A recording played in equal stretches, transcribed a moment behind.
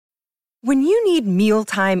When you need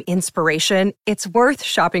mealtime inspiration, it's worth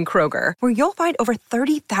shopping Kroger, where you'll find over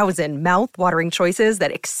 30,000 mouth-watering choices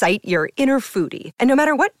that excite your inner foodie. And no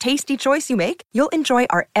matter what tasty choice you make, you'll enjoy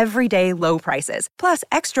our everyday low prices, plus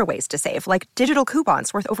extra ways to save, like digital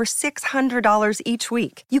coupons worth over $600 each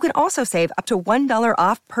week. You can also save up to $1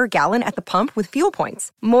 off per gallon at the pump with fuel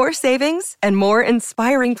points. More savings and more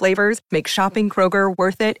inspiring flavors make shopping Kroger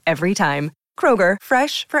worth it every time. Kroger,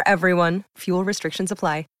 fresh for everyone. Fuel restrictions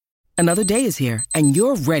apply. Another day is here, and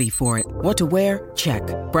you're ready for it. What to wear? Check.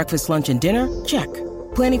 Breakfast, lunch, and dinner? Check.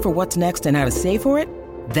 Planning for what's next and how to save for it?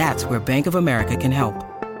 That's where Bank of America can help.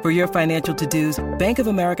 For your financial to-dos, Bank of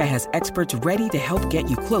America has experts ready to help get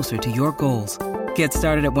you closer to your goals. Get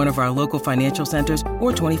started at one of our local financial centers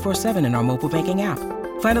or 24/7 in our mobile banking app.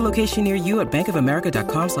 Find a location near you at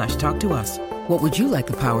bankofamerica.com/talktous. What would you like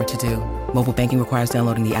the power to do? Mobile banking requires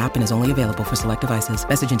downloading the app and is only available for select devices.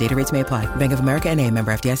 Message and data rates may apply. Bank of America N.A.,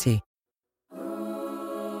 member FDIC.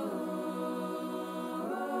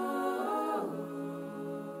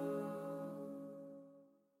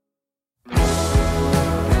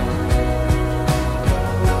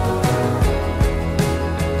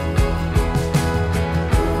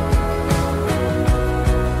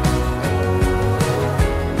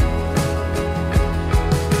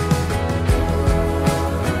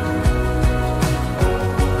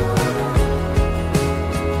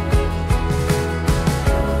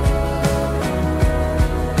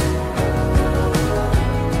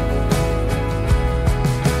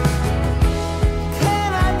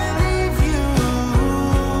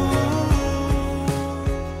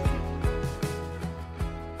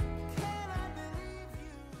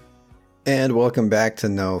 And welcome back to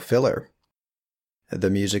No Filler, the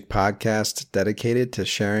music podcast dedicated to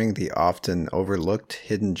sharing the often overlooked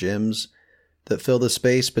hidden gems that fill the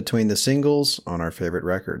space between the singles on our favorite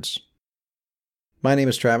records. My name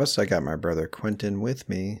is Travis. I got my brother Quentin with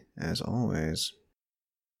me, as always.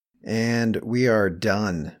 And we are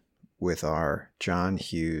done with our John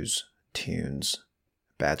Hughes tunes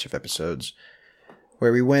batch of episodes,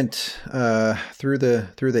 where we went through the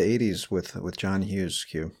 80s with John Hughes.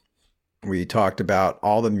 Q. We talked about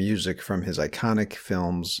all the music from his iconic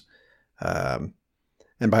films, and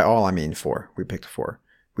by all I mean 4. We picked 4.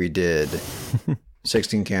 We did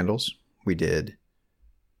 16 Candles. We did,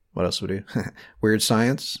 what else did we do? Weird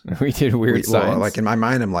Science. We did Weird Science. Well, like in my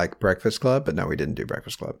mind, I'm like Breakfast Club, but no, we didn't do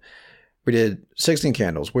Breakfast Club. We did 16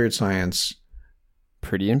 Candles, Weird Science.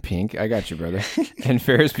 Pretty in Pink. I got you, brother. And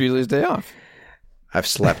Ferris Bueller's Day Off. I've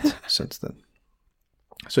slept since then.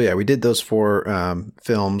 So yeah, we did those 4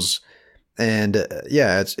 films. And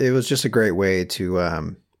it was just a great way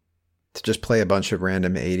to just play a bunch of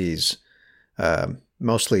random 80s,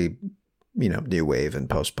 mostly, new wave and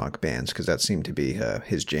post-punk bands, because that seemed to be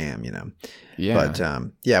his jam, Yeah.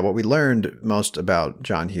 But what we learned most about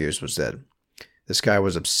John Hughes was that this guy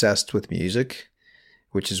was obsessed with music,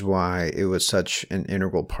 which is why it was such an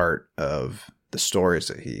integral part of the stories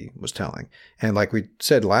that he was telling. And like we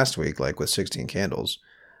said last week, like with 16 Candles,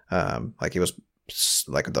 like it was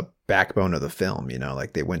like the backbone of the film,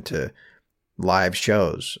 like they went to live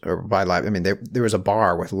shows, or by live, I mean, there was a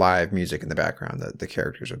bar with live music in the background that the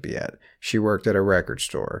characters would be at. She worked at a record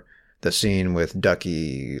store. The scene with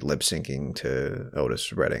Ducky lip syncing to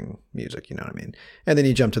Otis Redding music, you know what I mean? And then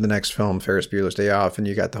you jump to the next film, Ferris Bueller's Day Off, and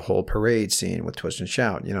you got the whole parade scene with Twist and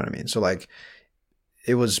Shout, you know what I mean? So like,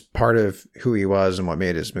 it was part of who he was and what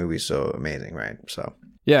made his movie so amazing, right? So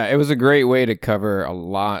yeah, it was a great way to cover a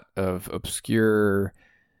lot of obscure,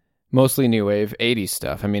 mostly new wave 80s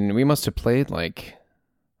stuff. I mean, we must have played like,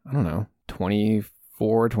 I don't know,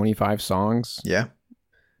 24, 25 songs. Yeah.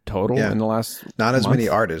 Total in the last Not as month. many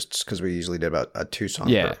artists, because we usually did about 2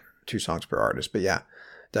 songs per artist. But yeah,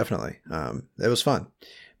 definitely. It was fun.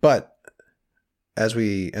 But as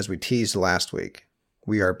we teased last week,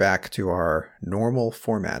 we are back to our normal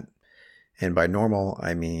format. And by normal,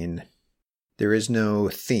 I mean there is no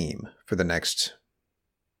theme for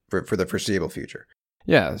the foreseeable future.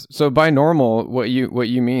 Yeah. So by normal, what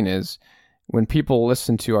you mean is when people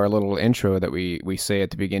listen to our little intro that we say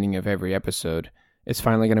at the beginning of every episode, it's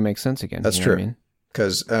finally going to make sense again. That's true.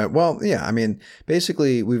 Because,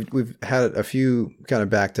 basically we've had a few kind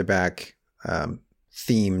of back-to-back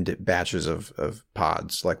themed batches of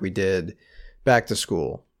pods. Like we did Back to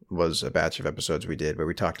School was a batch of episodes we did where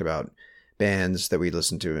we talked about bands that we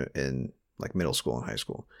listened to in like middle school and high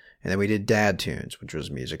school. And then we did Dad Tunes, which was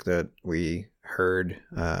music that we heard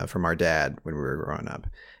from our dad when we were growing up.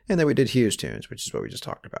 And then we did Hughes Tunes, which is what we just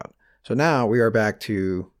talked about. So now we are back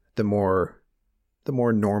to the more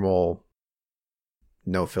normal,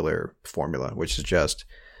 no filler formula, which is just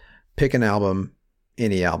pick an album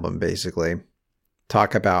any album, basically,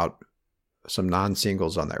 talk about some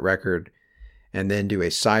non-singles on that record, and then do a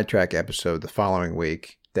sidetrack episode the following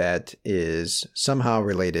week that is somehow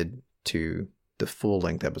related to the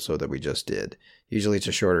full-length episode that we just did. Usually it's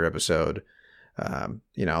a shorter episode. A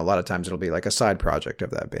lot of times it'll be like a side project of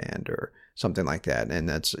that band or something like that, and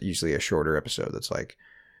that's usually a shorter episode that's like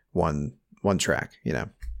one track,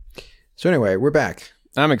 So anyway, we're back.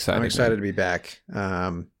 I'm excited to be back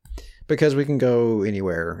because we can go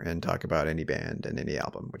anywhere and talk about any band and any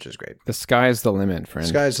album, which is great. The sky's the limit, friend.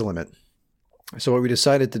 Sky's the limit. So what we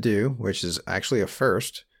decided to do, which is actually a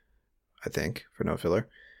first, I think, for No Filler,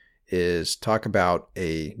 is talk about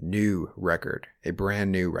a new record, a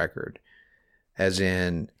brand new record, as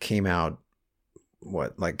in came out,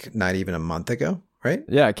 like not even a month ago, right?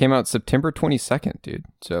 Yeah, it came out September 22nd, dude.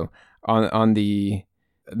 So on the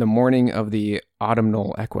morning of the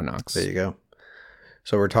autumnal equinox. There you go.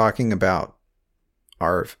 So we're talking about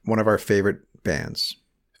one of our favorite bands,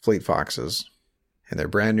 Fleet Foxes, and their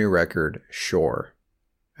brand new record, Shore,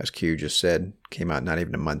 as Q just said, came out not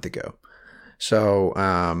even a month ago. So,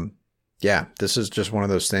 this is just one of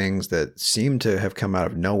those things that seemed to have come out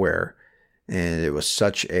of nowhere, and it was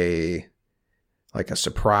such a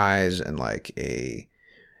surprise and like a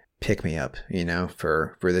pick me up,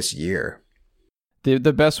 for this year.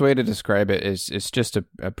 The best way to describe it is it's just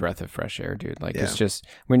a breath of fresh air, dude. Like It's just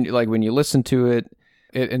when you listen to it,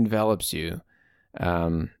 it envelops you.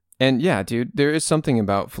 And yeah, dude, there is something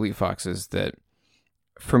about Fleet Foxes that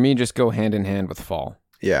for me just go hand in hand with fall.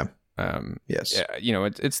 Yeah. Yes. Yeah,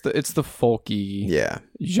 it's the folky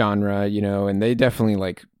genre, and they definitely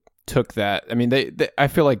like took that. I mean, they I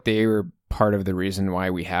feel like they were part of the reason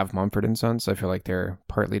why we have Mumford & Sons. I feel like they're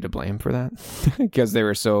partly to blame for that because they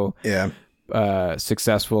were so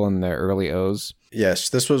successful in their early O's. Yes,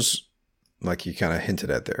 this was like you kind of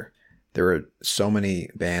hinted at there. There were so many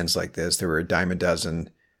bands like this. There were a dime a dozen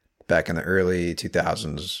back in the early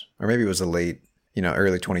 2000s, or maybe it was the late,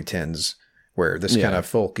 early 2010s, where this kind of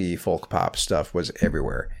folky, folk pop stuff was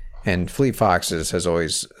everywhere. And Fleet Foxes has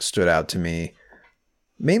always stood out to me,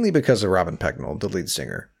 mainly because of Robin Pecknold, the lead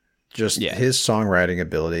singer. Just his songwriting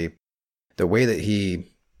ability, the way that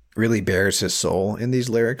he really bears his soul in these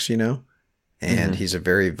lyrics, and he's a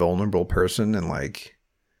very vulnerable person, and like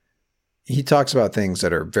he talks about things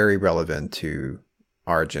that are very relevant to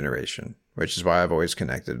our generation, which is why I've always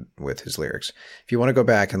connected with his lyrics. If you want to go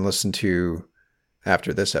back and listen to,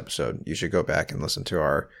 after this episode, you should go back and listen to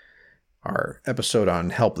our episode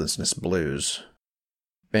on Helplessness Blues.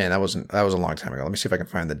 Man, that was a long time ago. Let me see if I can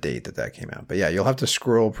find the date that came out. But yeah, you'll have to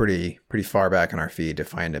scroll pretty far back in our feed to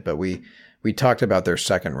find it. But we talked about their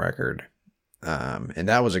second record, and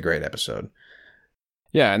that was a great episode.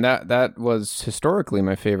 Yeah, and that was historically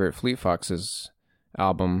my favorite Fleet Foxes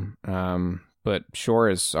album. But Shore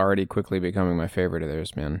is already quickly becoming my favorite of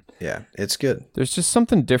theirs, man. Yeah, it's good. There's just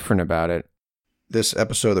something different about it. This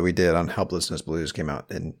episode that we did on Helplessness Blues came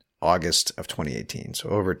out in August of 2018. So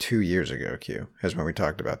over 2 years ago, Q, is when we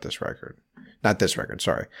talked about this record. Not this record,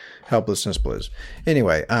 sorry. Helplessness Blues.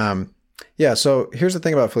 Anyway, so here's the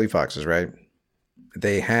thing about Fleet Foxes, right?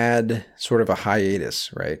 They had sort of a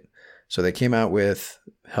hiatus, right? So they came out with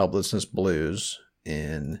Helplessness Blues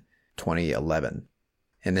in 2011.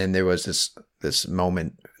 And then there was this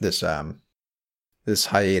moment, this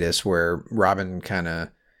hiatus where Robin kind of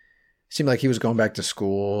seemed like he was going back to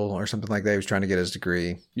school or something like that. He was trying to get his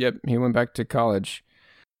degree. Yep, he went back to college.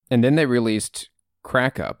 And then they released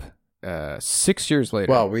Crack Up 6 years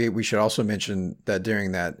later. Well, we should also mention that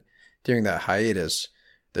during that hiatus,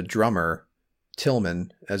 the drummer,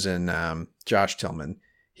 Tillman, as in Josh Tillman,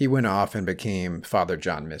 he went off and became Father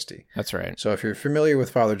John Misty. That's right. So if you're familiar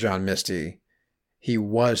with Father John Misty, he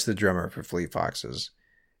was the drummer for Fleet Foxes.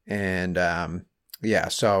 And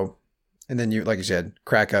and then like you said,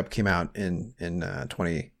 Crack Up came out in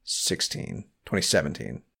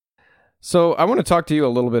 2017. So I want to talk to you a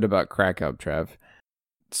little bit about Crack Up, Trev.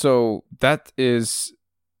 So that is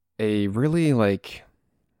a really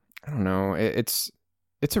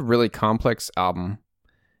it's a really complex album,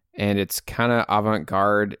 and it's kind of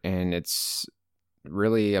avant-garde, and it's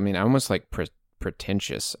really, almost like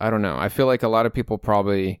pretentious. I don't know. I feel like a lot of people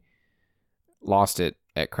probably lost it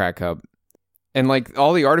at Crack Up. And like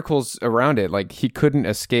all the articles around it, like he couldn't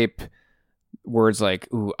escape words like,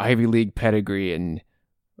 ooh, Ivy League pedigree, and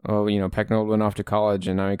Pecknold went off to college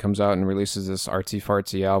and now he comes out and releases this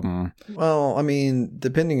artsy-fartsy album. Well,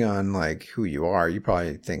 depending on like who you are, you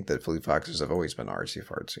probably think that Fleet Foxes have always been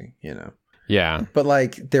artsy-fartsy, Yeah. But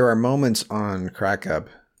like there are moments on Crack Up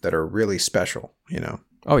that are really special,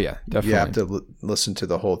 Oh yeah, definitely. You have to listen to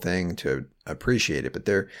the whole thing to appreciate it. But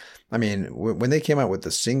when they came out with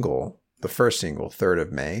the first single, 3rd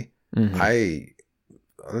of May, I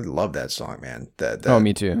love that song, man.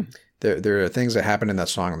 Me too. There are things that happen in that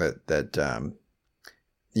song that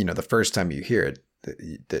the first time you hear it,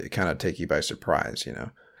 that kind of take you by surprise,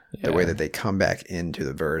 the way that they come back into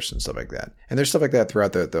the verse and stuff like that. And there's stuff like that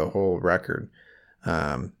throughout the whole record.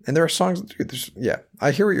 And there are songs,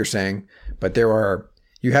 I hear what you're saying, but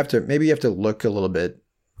you have to look a little bit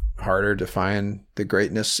harder to find the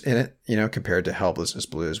greatness in it, compared to Helplessness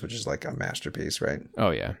Blues, which is like a masterpiece, right?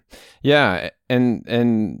 Oh yeah. Yeah.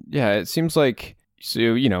 And yeah, it seems like,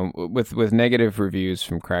 so, with negative reviews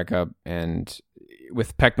from Crack Up and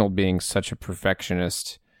with Pecknold being such a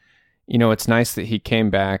perfectionist, it's nice that he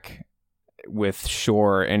came back with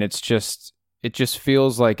Shore, and it just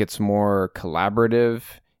feels like it's more collaborative.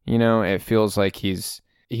 It feels like he's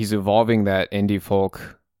evolving that indie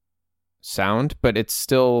folk sound, but it's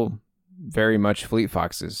still very much Fleet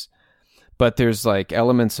Foxes. But there's like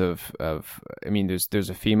elements of there's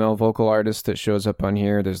a female vocal artist that shows up on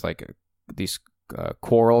here. There's like these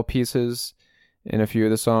choral pieces in a few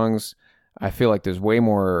of the songs. I feel like there's way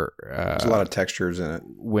more. There's a lot of textures in it.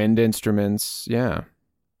 Wind instruments, yeah.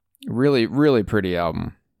 Really, really pretty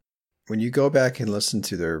album. When you go back and listen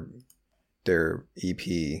to their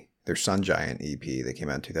EP, their Sun Giant EP that came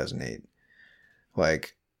out in 2008,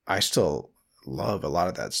 like I still love a lot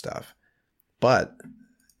of that stuff. But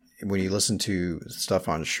when you listen to stuff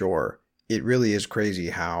on Shore, it really is crazy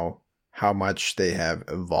how much they have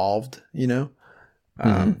evolved.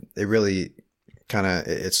 It really kind of,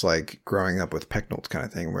 it's like growing up with Pecknold kind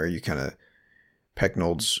of thing, where you kind of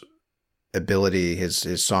Pecknold's ability, his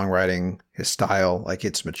songwriting, his style, like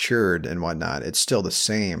it's matured and whatnot. It's still the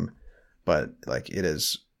same, but like it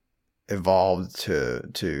has evolved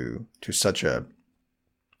to such a,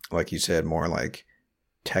 like you said, more like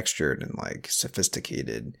textured and like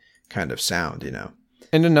sophisticated kind of sound,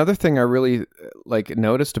 And another thing I really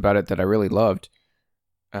noticed about it that I really loved,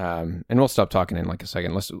 and we'll stop talking in like a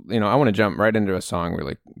second. I want to jump right into a song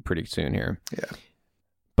really pretty soon here. Yeah.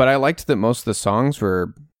 But I liked that most of the songs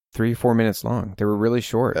were 3-4 minutes long. They were really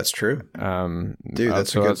short. That's true. Dude,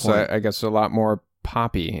 that's a good point. I guess a lot more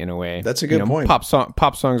poppy in a way. That's a good point. Pop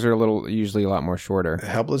songs are usually a lot more shorter.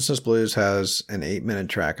 Helplessness Blues has an 8-minute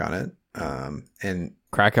track on it. And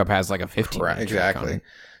Crack Up has like a 15-minute track on it.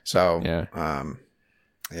 So,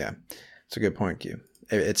 yeah, it's a good point, Q.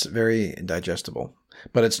 It's very digestible.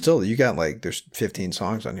 But it's still, there's 15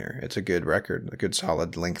 songs on here. It's a good record, a good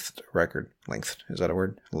solid lengthed record. Lengthed, is that a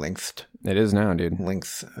word? Lengthed. It is now, dude.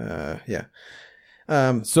 Length, yeah.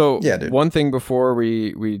 Dude. One thing before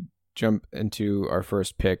we jump into our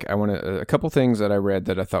first pick, I want a couple things that I read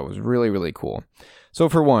that I thought was really, really cool. So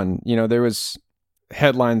for one, there was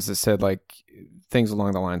headlines that said like things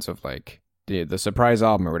along the lines of like the surprise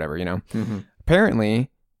album or whatever, Mm-hmm. Apparently,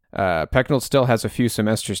 Pecknold still has a few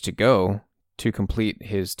semesters to go to complete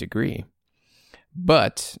his degree.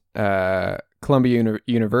 But Columbia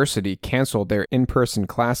University canceled their in-person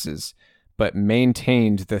classes, but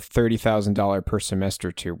maintained the $30,000 per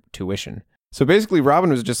semester tuition. So basically,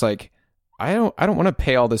 Robin was just like, I don't want to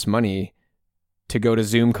pay all this money to go to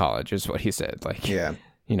Zoom college, is what he said. Like, yeah,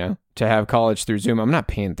 to have college through Zoom, I'm not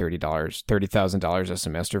paying $30,000 a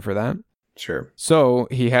semester for that. Sure. So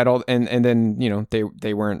he had all, and then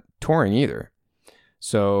they weren't touring either.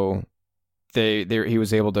 So he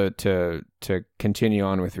was able to continue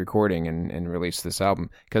on with recording and release this album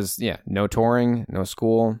because no touring, no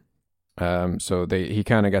school. So he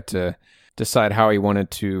kind of got to decide how he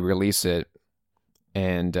wanted to release it,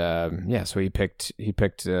 and so he picked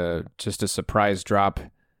just a surprise drop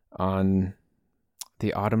on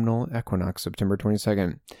the autumnal equinox, September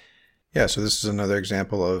 22nd. Yeah, so this is another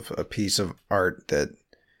example of a piece of art that,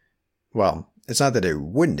 well, it's not that it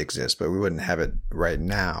wouldn't exist, but we wouldn't have it right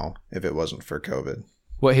now if it wasn't for COVID.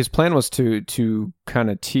 Well, his plan was to kind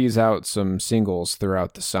of tease out some singles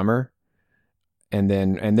throughout the summer, and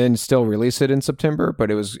then still release it in September.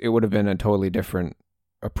 But it would have been a totally different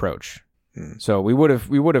approach. So we would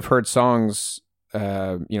have heard songs,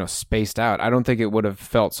 spaced out. I don't think it would have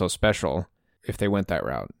felt so special if they went that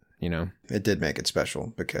route. It did make it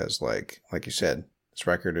special because, like you said, this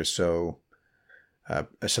record is so.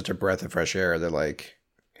 Such a breath of fresh air that like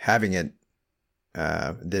having it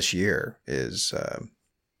this year is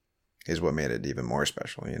what made it even more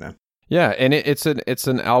special, Yeah, and it's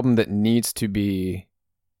an album that needs to be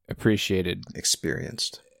appreciated,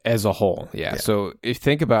 experienced as a whole. Yeah. So if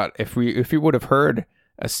think about if we would have heard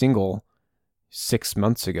a single 6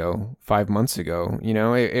 months ago, 5 months ago,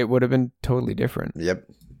 it would have been totally different. Yep.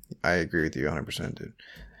 I agree with you 100%, dude.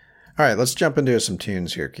 All right, let's jump into some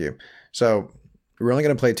tunes here, Q. So we're only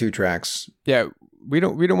going to play 2 tracks. Yeah, we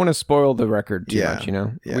don't want to spoil the record too much, you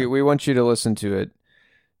know? Yeah. We want you to listen to it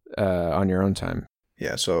on your own time.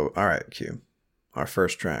 Yeah, so, all right, Q. Our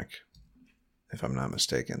first track, if I'm not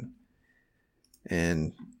mistaken.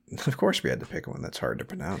 And, of course, we had to pick one that's hard to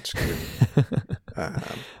pronounce. May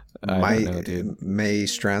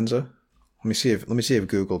Stranza. Let me see if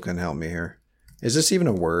Google can help me here. Is this even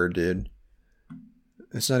a word, dude?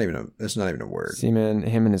 It's not even a word. See, man,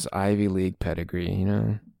 him and his Ivy League pedigree, you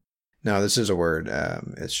know. No, this is a word.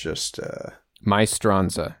 It's just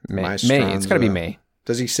Maestranza. May. Maestranza. May. It's got to be May.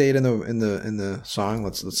 Does he say it in the song?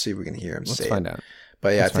 Let's see if we can hear him say it. Let's find out.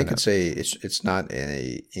 But yeah, I think it's not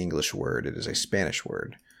a English word. It is a Spanish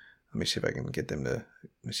word. Let me see if I can get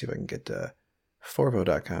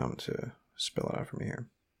Forvo.com to spell it out for me here.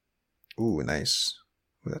 Ooh, nice.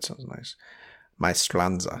 Ooh, that sounds nice.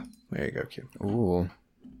 Maestranza. There you go, Q. Ooh.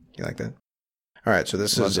 You like that? All right, so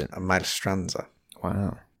this is a Maestranza.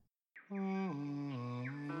 Wow.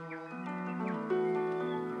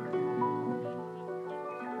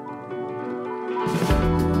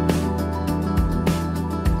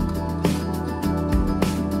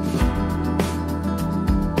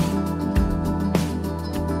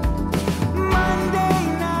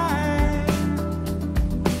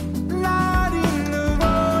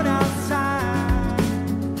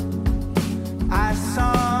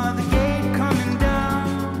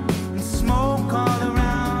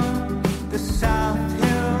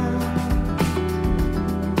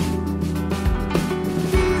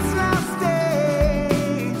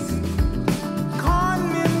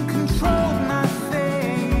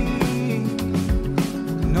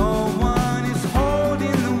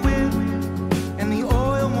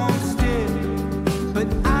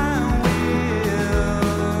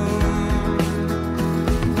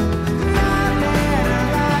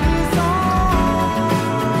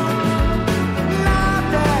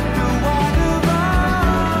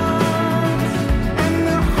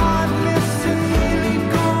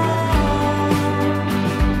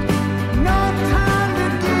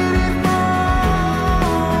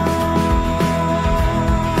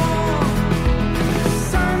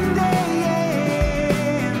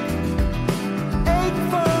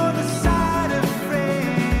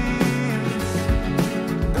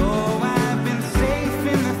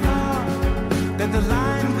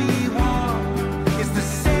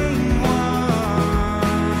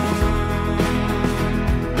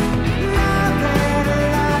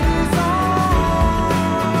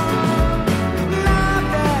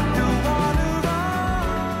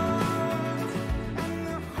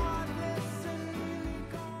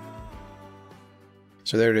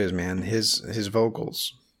 So there it is, man. His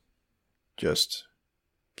vocals just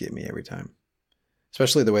get me every time.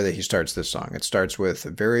 Especially the way that he starts this song. It starts with a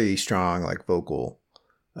very strong like vocal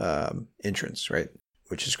entrance, right?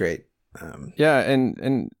 Which is great. Yeah,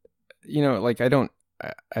 and you know, like I don't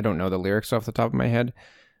know the lyrics off the top of my head,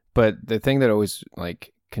 but the thing that always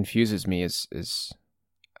like confuses me is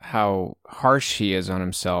how harsh he is on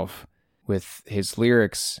himself with his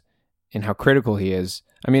lyrics and how critical he is.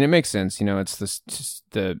 I mean, it makes sense, you know, it's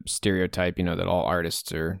the stereotype, you know, that all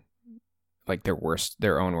artists are like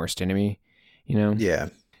their own worst enemy, you know? Yeah.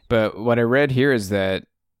 But what I read here is that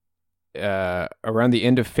around the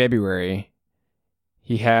end of February,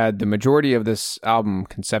 he had the majority of this album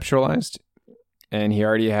conceptualized, and he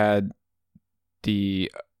already had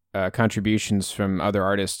the contributions from other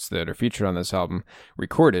artists that are featured on this album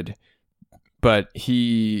recorded, but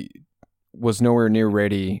he was nowhere near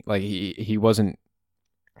ready. Like he wasn't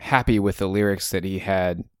happy with the lyrics that he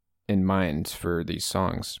had in mind for these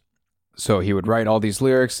songs. So he would write all these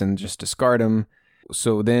lyrics and just discard them.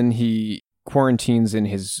 So then he quarantines in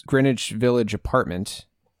his Greenwich Village apartment.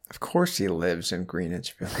 Of course he lives in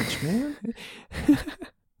Greenwich Village, man.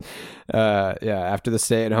 Yeah, after the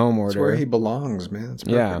stay-at-home order. That's where he belongs, man. It's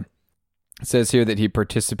perfect. Yeah. It says here that he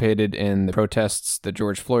participated in the protests, the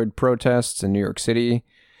George Floyd protests in New York City.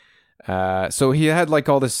 So he had like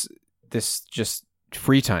all this just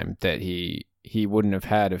free time that he wouldn't have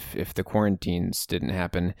had if the quarantines didn't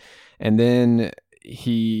happen. And then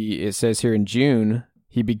it says here in June,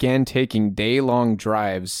 he began taking day-long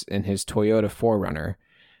drives in his Toyota 4Runner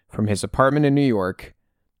from his apartment in New York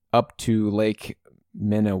up to Lake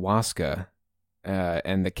Minnewaska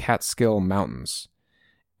and the Catskill Mountains.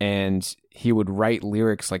 And he would write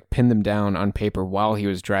lyrics, like pin them down on paper while he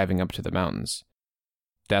was driving up to the mountains.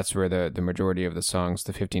 That's where the majority of the songs,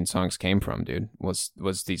 the 15 songs, came from, dude, was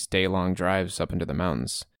these day-long drives up into the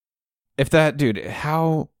mountains.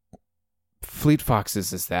 How Fleet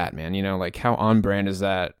Foxes is that, man? You know, like how on brand is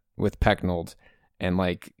that with Pecknold and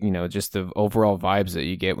like, you know, just the overall vibes that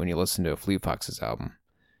you get when you listen to a Fleet Foxes album.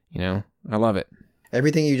 You know, I love it.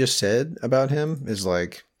 Everything you just said about him is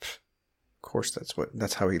like, of course,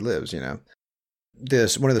 that's how he lives. You know,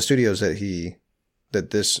 one of the studios that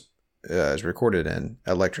this is recorded in,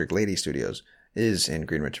 Electric Lady Studios, is in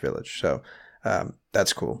Greenwich Village. So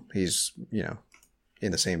that's cool. He's, you know,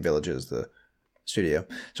 in the same village as the studio.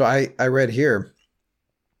 So I read here,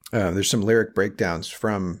 there's some lyric breakdowns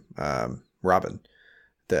from Robin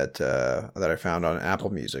that I found on Apple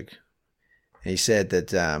Music. And he said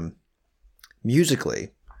that musically,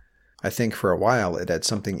 I think for a while it had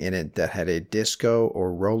something in it that had a disco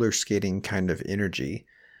or roller skating kind of energy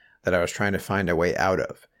that I was trying to find a way out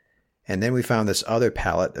of. And then we found this other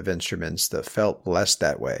palette of instruments that felt less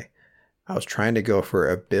that way. I was trying to go for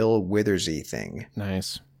a Bill Withersy thing.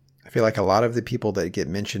 Nice. I feel like a lot of the people that get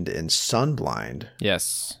mentioned in Sunblind,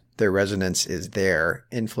 yes, their resonance is there,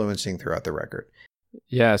 influencing throughout the record.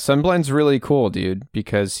 Yeah, Sunblind's really cool, dude,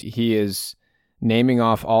 because he is naming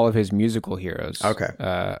off all of his musical heroes.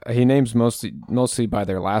 Okay. He names mostly by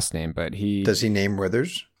their last name, but Does he name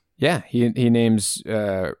Withers? Yeah, he names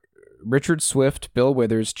Richard Swift, Bill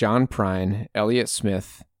Withers, John Prine, Elliott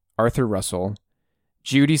Smith, Arthur Russell,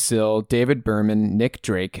 Judy Sill, David Berman, Nick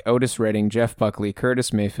Drake, Otis Redding, Jeff Buckley,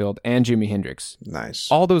 Curtis Mayfield, and Jimi Hendrix. Nice.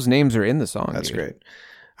 All those names are in the song. That's dude. great.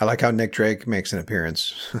 I like how Nick Drake makes an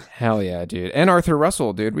appearance. Hell yeah, dude. And Arthur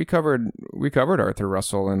Russell, dude. We covered Arthur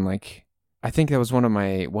Russell, and like I think that was one of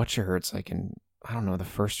my Whatcha-Hurts, like in, I don't know, the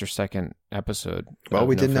first or second episode. Well,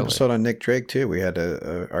 we did an episode on Nick Drake too. We had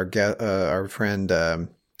our friend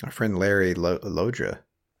Larry Lodra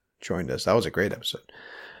joined us. That was a great episode.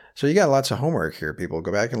 So you got lots of homework here, people.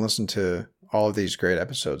 Go back and listen to all of these great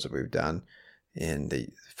episodes that we've done in the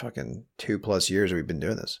fucking 2+ years we've been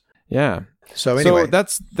doing this. Yeah. So anyway,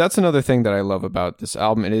 that's another thing that I love about this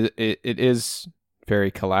album. It is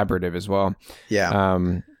very collaborative as well. Yeah.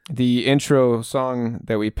 The intro song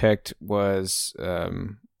that we picked was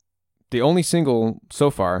the only single so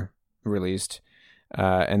far released,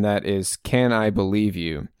 and that is "Can I Believe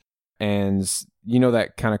You?" And you know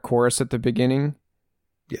that kind of chorus at the beginning?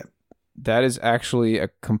 Yeah. That is actually a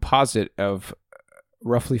composite of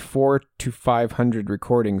roughly 400 to 500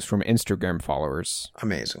 recordings from Instagram followers.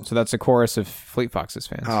 Amazing. So that's a chorus of Fleet Foxes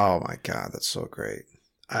fans. Oh my God, that's so great.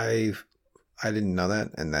 I didn't know that,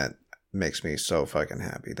 and that makes me so fucking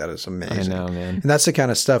happy. That is amazing. I know, man. And that's the kind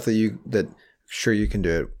of stuff that sure you can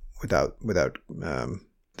do it without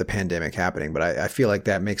the pandemic happening, but I feel like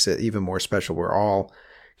that makes it even more special. We're all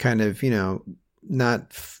kind of, you know,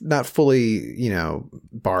 not fully, you know,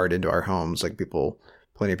 barred into our homes. Like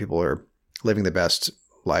plenty of people are living the best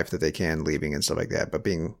life that they can, leaving and stuff like that, but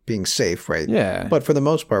being safe, right? Yeah. But for the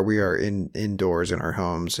most part, we are indoors in our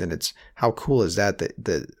homes, and it's how cool is that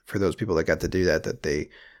for those people that got to do that they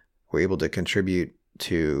were able to contribute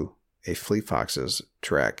to a Fleet Foxes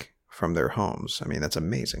track from their homes. I mean, that's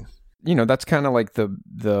amazing. You know, that's kind of like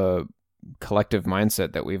the collective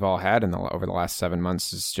mindset that we've all had over the last 7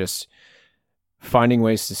 months, is just finding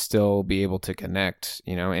ways to still be able to connect,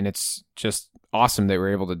 you know, and it's just awesome that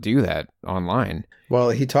we're able to do that online. Well,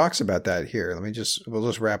 he talks about that here. We'll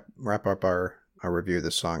just wrap up our review of the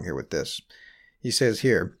song here with this. He says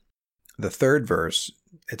here, the third verse,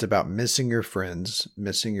 it's about missing your friends,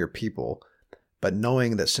 missing your people, but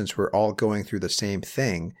knowing that since we're all going through the same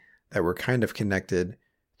thing, that we're kind of connected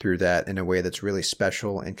through that in a way that's really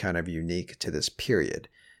special and kind of unique to this period.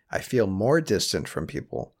 I feel more distant from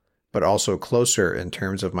people, but also closer in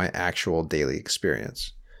terms of my actual daily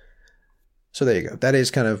experience. So there you go. That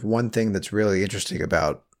is kind of one thing that's really interesting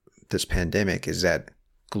about this pandemic, is that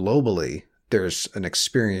globally there's an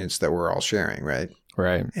experience that we're all sharing, right?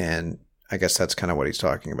 Right. And I guess that's kind of what he's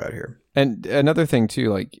talking about here. And another thing too,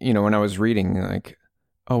 like, you know, when I was reading, like,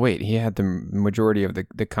 oh wait, he had the majority of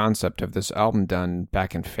the concept of this album done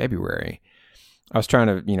back in February. I was trying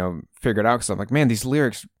to, you know, figure it out, because I'm like, man, these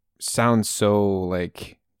lyrics sound so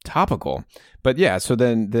like topical. But yeah, so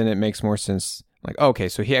then it makes more sense. Like, okay,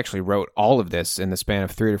 so he actually wrote all of this in the span of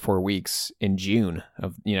 3 to 4 weeks in June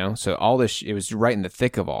of, you know, so all this, it was right in the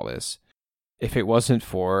thick of all this. If it wasn't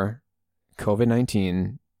for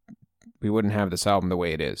COVID-19, we wouldn't have this album the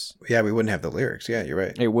way it is. Yeah, we wouldn't have the lyrics. Yeah, you're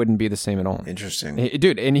right. It wouldn't be the same at all. Interesting.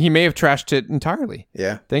 Dude, and he may have trashed it entirely.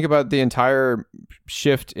 Yeah. Think about the entire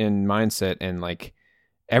shift in mindset and like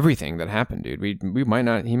everything that happened, dude. We might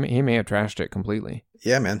not, he may have trashed it completely.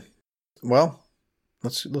 Yeah, man. Well,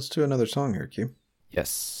 let's do another song here, Q.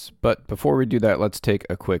 Yes, but before we do that, let's take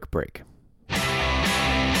a quick break.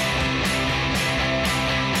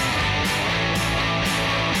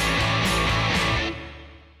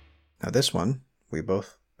 Now this one, we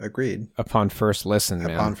both agreed. Upon first listen,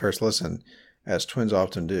 man. Upon first listen, as twins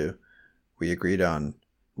often do, we agreed on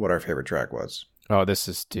what our favorite track was. Oh, this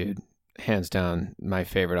is, dude, hands down my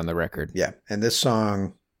favorite on the record. Yeah, and this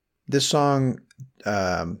song is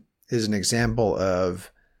an example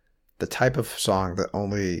of the type of song that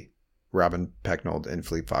only Robin Pecknold and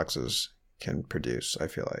Fleet Foxes can produce, I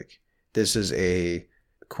feel like. This is a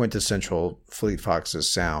quintessential Fleet Foxes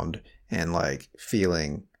sound and like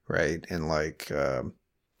feeling, right? And like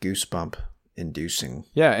goosebump inducing.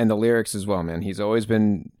 Yeah, and the lyrics as well, man. He's always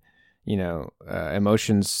been,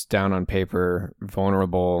 emotions down on paper,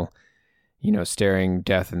 vulnerable, staring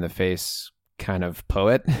death in the face kind of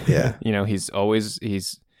poet. Yeah. He's always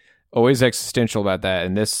existential about that.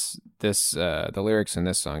 And the lyrics in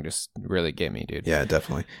this song just really get me, dude. Yeah,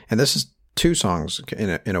 definitely. And this is two songs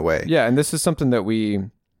in a way. Yeah, and this is something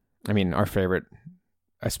that our favorite,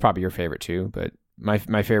 it's probably your favorite too, but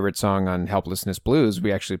my favorite song on Helplessness Blues,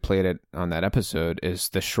 we actually played it on that episode, is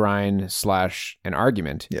The Shrine / An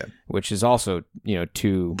Argument. Yeah. Which is also,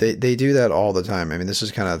 two. They do that all the time. I mean, this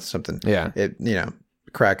is kind of something. Yeah.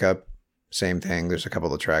 Crack Up, same thing. There's a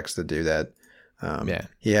couple of tracks that do that. Yeah.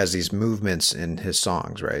 He has these movements in his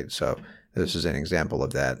songs, right? So this is an example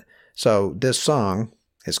of that. So this song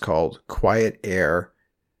is called Quiet Air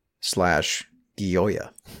 /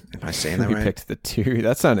 Gioia. Am I saying that right? We picked the two.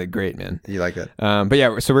 That sounded great, man. You like that? But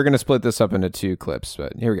yeah, so we're going to split this up into two clips,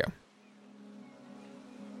 but here we go.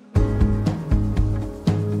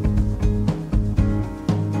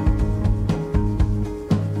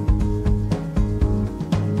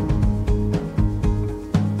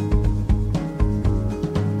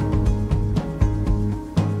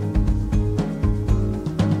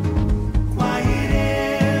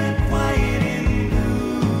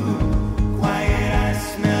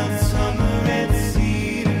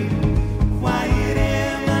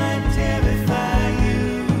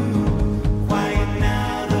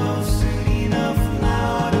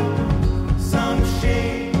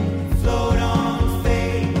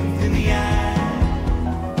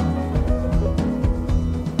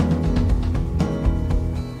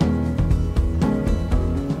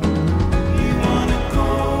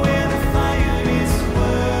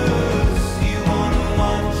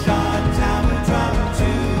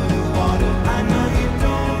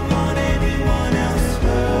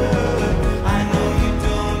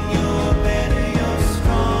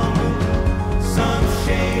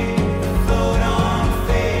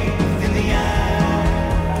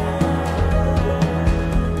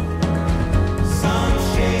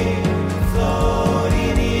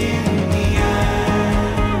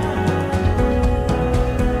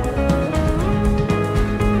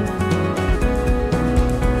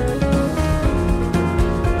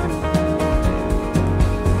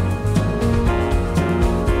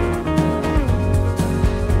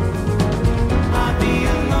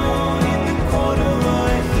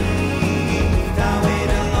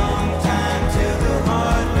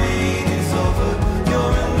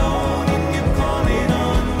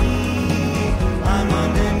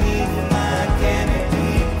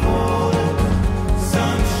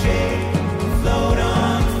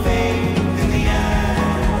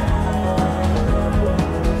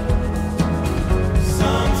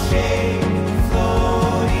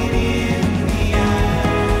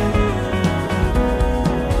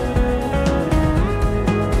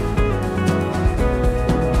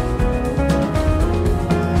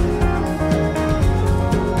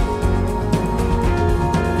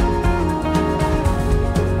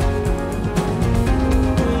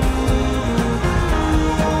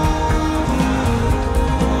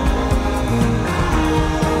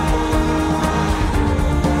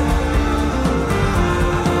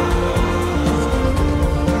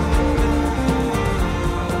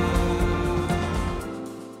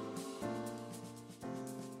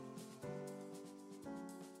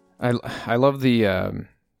 I love the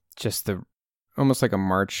just the almost like a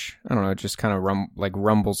march. I don't know, it just kind of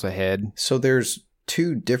rumbles ahead. So there's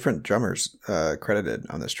two different drummers credited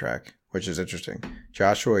on this track, which is interesting.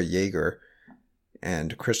 Joshua Yeager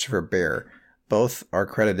and Christopher Bear both are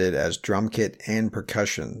credited as drum kit and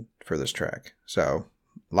percussion for this track. So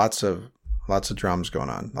lots of drums going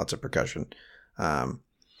on, lots of percussion.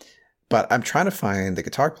 But I'm trying to find the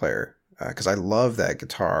guitar player because I love that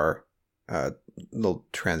guitar little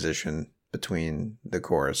transition between the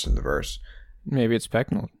chorus and the verse. Maybe it's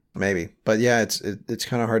Pecknold. Maybe, but yeah, it's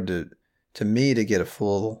kind of hard to me to get a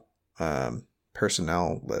full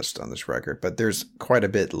personnel list on this record. But there's quite a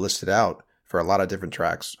bit listed out for a lot of different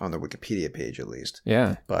tracks on the Wikipedia page, at least.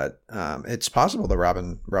 Yeah, but it's possible that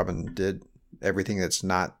Robin did everything that's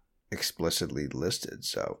not explicitly listed.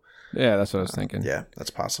 So Yeah, that's what I was thinking. Yeah, that's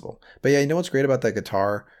possible. But yeah, you know what's great about that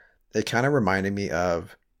guitar? It kind of reminded me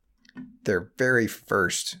of their very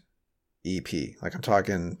first EP. Like I'm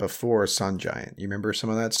talking before Sun Giant. You remember some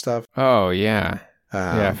of that stuff? Oh, yeah.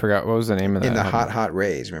 Yeah, I forgot. What was the name of that? In the Hot, Hot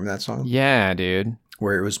Rays. Remember that song? Yeah, dude.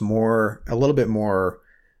 Where it was a little bit more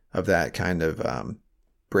of that kind of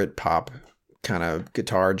Brit pop kind of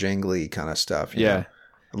guitar jangly kind of stuff. You know?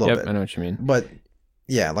 A little bit. I know what you mean. But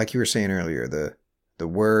yeah, like you were saying earlier, the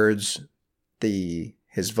words,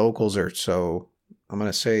 his vocals are so, I'm going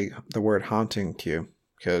to say the word haunting to you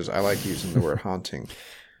because I like using the word haunting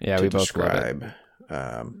to we describe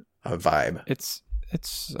a vibe. It's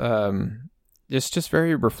just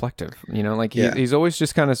very reflective, you know, like he's always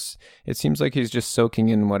just kind of, it seems like he's just soaking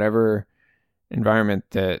in whatever environment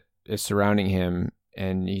that is surrounding him,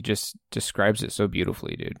 and he just describes it so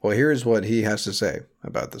beautifully, dude. Well, here's what he has to say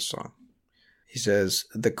about this song. He says,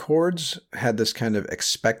 the chords had this kind of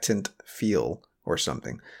expectant feel or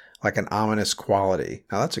something, like an ominous quality.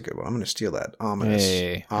 Now, that's a good one. I'm going to steal that. Ominous.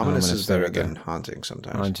 Hey, ominous is better than haunting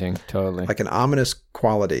sometimes. Haunting, totally. Like an ominous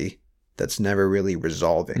quality that's never really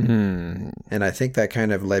resolving. And I think that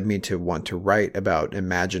kind of led me to want to write about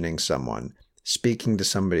imagining someone speaking to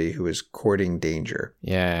somebody who is courting danger.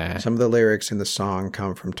 Yeah. Some of the lyrics in the song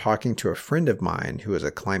come from talking to a friend of mine who is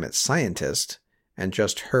a climate scientist and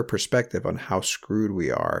just her perspective on how screwed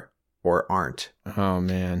we are or aren't. Oh,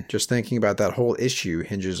 man. Just thinking about that whole issue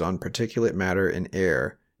hinges on particulate matter in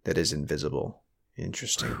air that is invisible.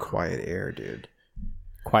 Interesting. Quiet air, dude.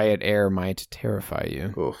 Quiet air might terrify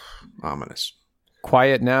you. Oof. Ominous.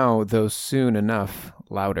 Quiet now, though soon enough,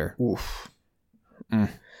 louder. Oof.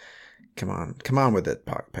 Come on with it,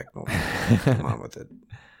 Pecknold. Come on with it.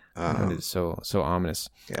 That is so ominous.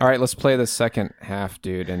 Yeah. All right, let's play the second half,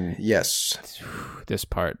 dude. And yes, this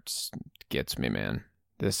part gets me, man.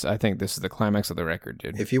 I think this is the climax of the record,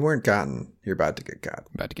 dude. If you weren't gotten, you're about to get got.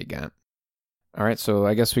 About to get got. All right, so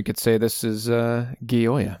I guess we could say this is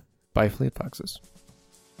Gioia by Fleet Foxes.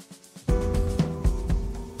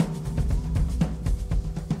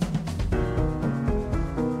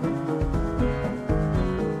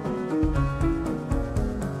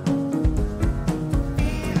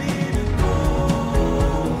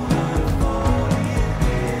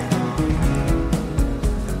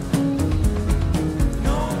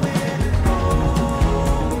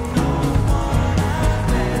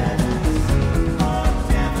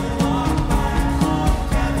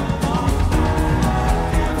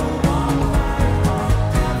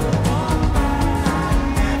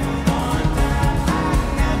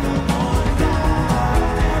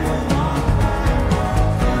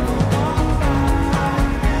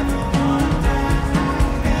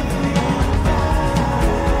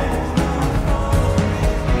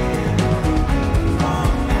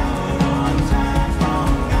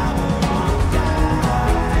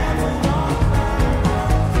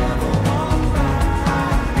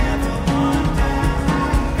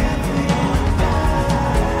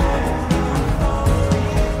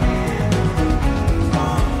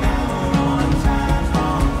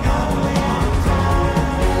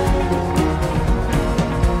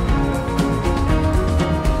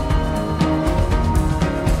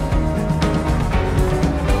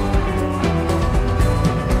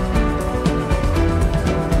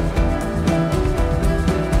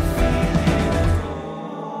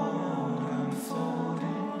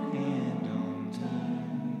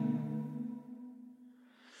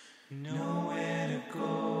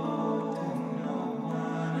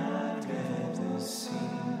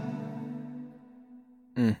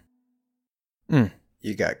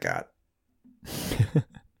 You got.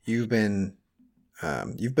 You've been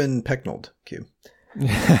Pecknold, Q.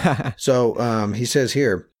 So he says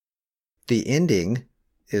here, the ending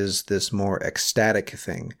is this more ecstatic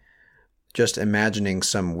thing. Just imagining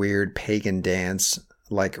some weird pagan dance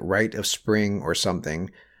like Rite of Spring or something,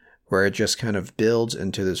 where it just kind of builds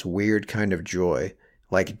into this weird kind of joy,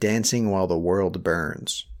 like dancing while the world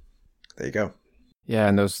burns. There you go. Yeah,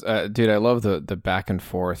 and those, dude, I love the back and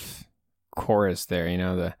forth chorus there, you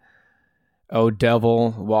know, the "Oh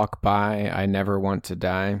devil, walk by, I never want to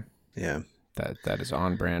die." Yeah. That is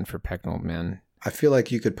on brand for Pecknold, man. I feel like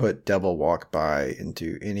you could put Devil Walk By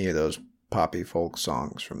into any of those poppy folk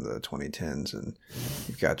songs from the 2010s and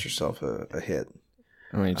you've got yourself a hit.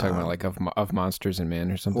 When you're talking about like of Monsters and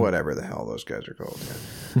Men or something? Whatever the hell those guys are called,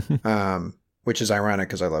 yeah. Which is ironic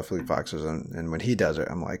because I love Fleet Foxes, and when he does it,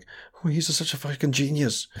 I'm like, oh, he's such a fucking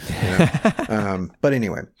genius. You know? But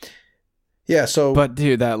anyway. Yeah, so... But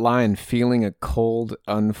dude, that line, feeling a cold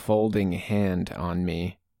unfolding hand on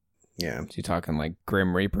me. Yeah. Is he talking like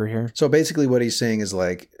Grim Reaper here? So basically what he's saying is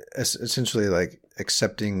like, essentially like,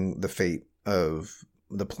 accepting the fate of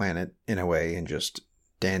the planet in a way and just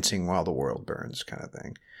dancing while the world burns kind of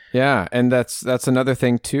thing. Yeah, and that's another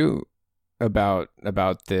thing too about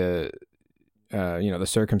the the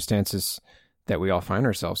circumstances that we all find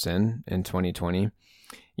ourselves in 2020.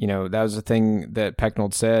 That was the thing that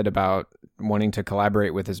Pecknold said about wanting to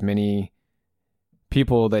collaborate with as many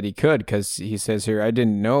people that he could, because he says here, I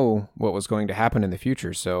didn't know what was going to happen in the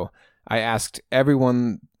future, so I asked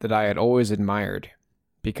everyone that I had always admired,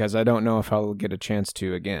 because I don't know if I'll get a chance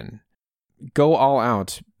to again. Go all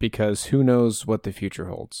out, because who knows what the future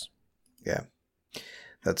holds. Yeah,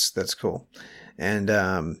 that's cool. And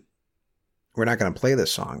we're not going to play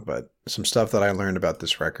this song, but some stuff that I learned about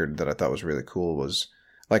this record that I thought was really cool was,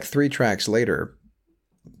 like 3 tracks later,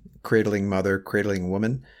 Cradling Mother, Cradling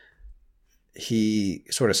Woman, he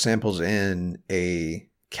sort of samples in a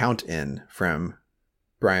count in from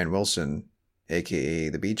Brian Wilson, aka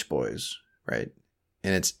the Beach Boys, right?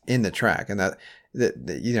 And it's in the track. And that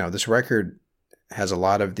this record has a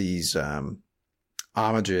lot of these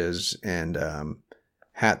homages and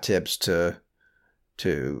hat tips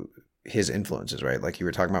to his influences, right? Like you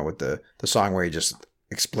were talking about with the song where he just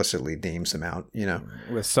explicitly names them out,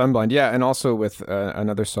 with Sunblind. Yeah, and also with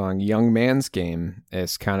another song, Young Man's Game,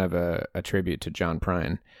 is kind of a tribute to John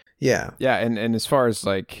Prine. Yeah and as far as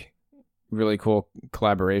like really cool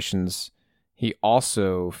collaborations, he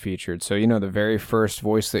also featured, so the very first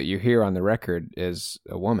voice that you hear on the record is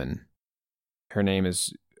a woman. Her name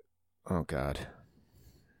is Uwadi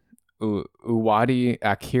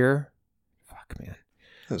Akir. Fuck, man.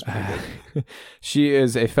 That's pretty good. She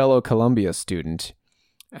is a fellow Columbia student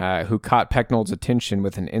who caught Pecknold's attention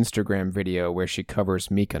with an Instagram video where she covers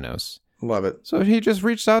Mykonos. Love it. So he just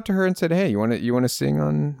reached out to her and said, "Hey, you want to sing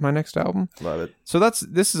on my next album?" Love it. So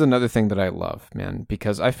this is another thing that I love, man,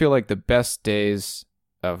 because I feel like the best days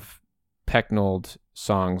of Pecknold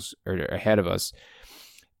songs are ahead of us.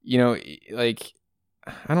 Like,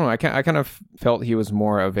 I don't know, I kind of felt he was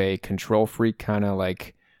more of a control freak, kind of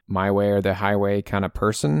like My Way or the Highway kind of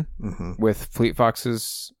person with Fleet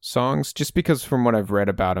Foxes songs, just because from what I've read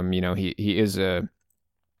about him, he is a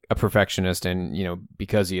perfectionist, and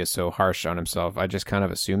because he is so harsh on himself, I just kind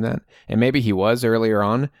of assume that, and maybe he was earlier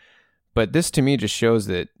on, but this to me just shows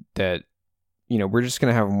that we're just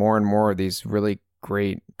going to have more and more of these really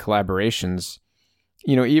great collaborations,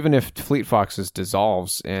 even if Fleet Foxes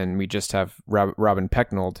dissolves and we just have Robin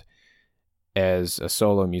Pecknold as a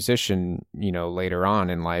solo musician, later on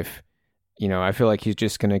in life, I feel like he's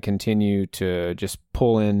just going to continue to just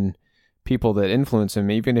pull in people that influence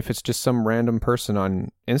him, even if it's just some random person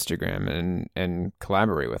on Instagram, and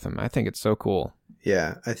collaborate with him. I think it's so cool.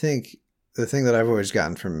 Yeah, I think the thing that I've always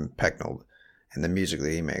gotten from Pecknold and the music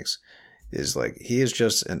that he makes is like he is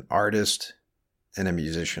just an artist and a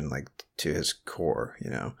musician, like to his core,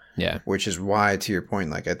 Yeah. Which is why, to your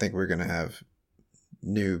point, like I think we're going to have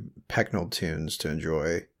new Pecknold tunes to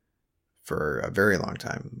enjoy for a very long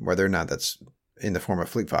time, whether or not that's in the form of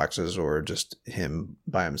Fleet Foxes or just him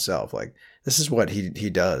by himself. Like this is what he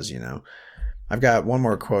does, I've got one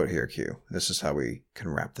more quote here, Q. This is how we can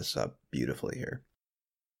wrap this up beautifully here.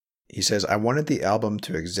 He says, "I wanted the album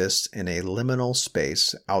to exist in a liminal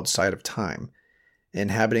space outside of time,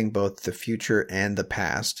 inhabiting both the future and the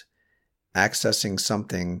past, accessing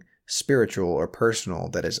something spiritual or personal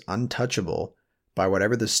that is untouchable by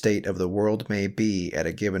whatever the state of the world may be at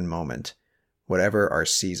a given moment, whatever our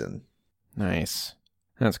season." Nice.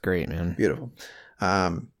 That's great, man. Beautiful.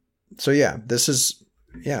 So yeah, this is,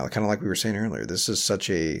 kind of like we were saying earlier,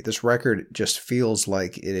 this record just feels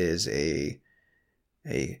like it is a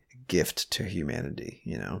gift to humanity,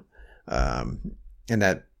 and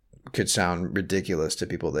that could sound ridiculous to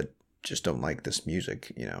people that just don't like this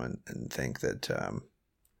music, and think that,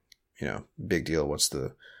 big deal.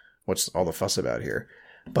 What's all the fuss about here?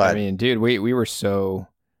 But I mean, dude, we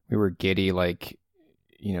were giddy, like,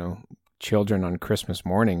 children on Christmas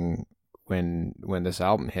morning when this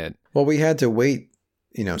album hit. Well, we had to wait,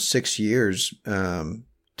 6 years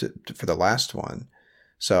for the last one.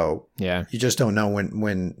 So yeah, you just don't know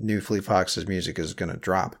when new Fleet Foxes music is going to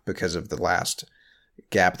drop because of the last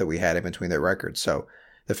gap that we had in between their records. So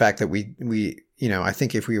the fact that we I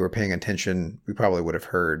think if we were paying attention, we probably would have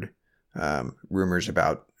heard rumors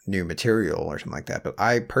about new material or something like that. But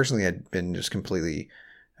I personally had been just completely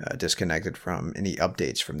disconnected from any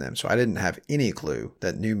updates from them. So I didn't have any clue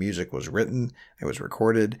that new music was written, it was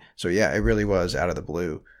recorded. So yeah, it really was out of the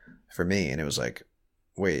blue for me. And it was like,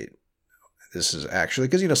 wait, this is actually,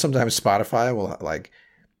 because, sometimes Spotify will like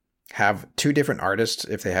have 2 different artists,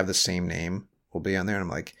 if they have the same name, will be on there. And I'm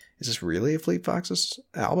like, is this really a Fleet Foxes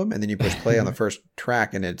album? And then you push play on the first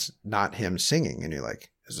track and it's not him singing. And you're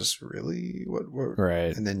like, is this really what?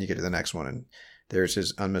 Right. And then you get to the next one and there's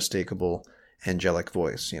his unmistakable angelic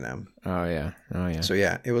voice, Oh, yeah. So,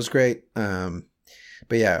 yeah, it was great.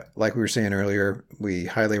 But, yeah, like we were saying earlier, we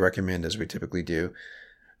highly recommend, as we typically do,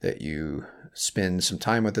 that you spend some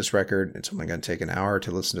time with this record. It's only going to take an hour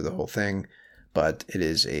to listen to the whole thing, but it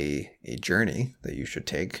is a journey that you should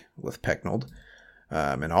take with Pecknold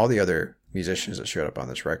and all the other musicians that showed up on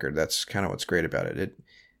this record. That's kind of what's great about it. It's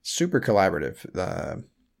super collaborative.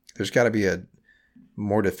 There's got to be a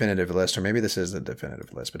more definitive list, or maybe this is the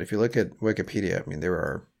definitive list, but if you look at Wikipedia, I mean, there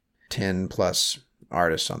are 10 plus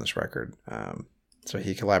artists on this record. So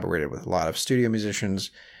he collaborated with a lot of studio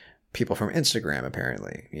musicians, people from Instagram,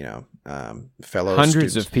 apparently, fellow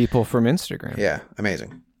hundreds students. of people from Instagram. Yeah.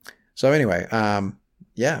 Amazing. So anyway,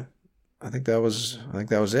 yeah, I think that was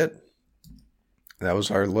it. That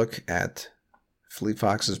was our look at Fleet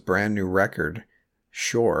Foxes' brand new record,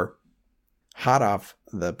 Shore. Hot off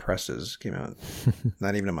the presses, came out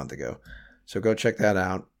not even a month ago. So go check that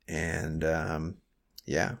out. And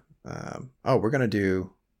yeah.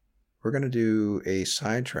 We're gonna do a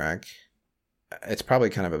sidetrack. It's probably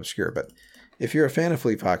kind of obscure, but if you're a fan of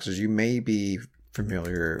Fleet Foxes, you may be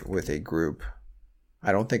familiar with a group.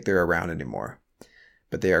 I don't think they're around anymore,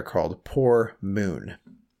 but they are called Poor Moon,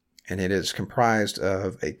 and it is comprised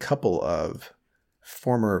of a couple of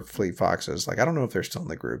former Fleet Foxes. Like, I don't know if they're still in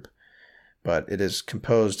the group, but it is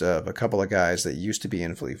composed of a couple of guys that used to be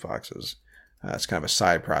in Fleet Foxes. It's kind of a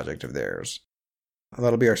side project of theirs.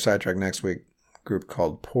 That'll be our sidetrack next week. A group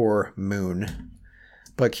called Poor Moon.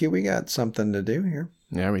 But Q, we got something to do here.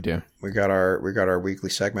 Yeah, we do. We got our weekly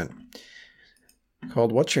segment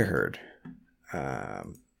called What You Heard.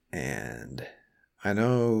 And I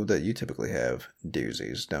know that you typically have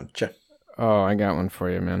doozies, don't you? Oh, I got one for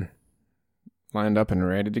you, man. Lined up and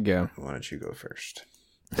ready to go. Why don't you go first?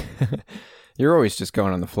 You're always just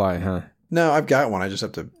going on the fly, huh? No, I've got one. I just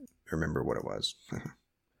have to remember what it was.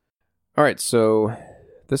 All right, so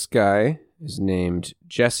this guy is named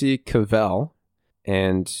Jesse Cavell,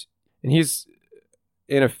 and he's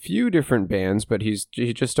in a few different bands, but he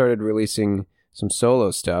just started releasing some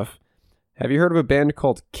solo stuff. Have you heard of a band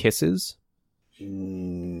called Kisses?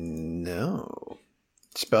 No.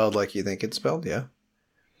 Spelled like you think it's spelled, yeah.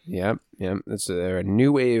 Yep. They're a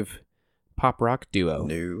new wave pop rock duo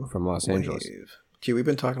from Los wave. Angeles. Gee, we've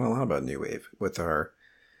been talking a lot about new wave with our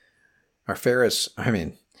Hughes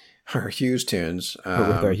tunes. With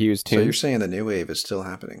our Hughes tunes. So you're saying the new wave is still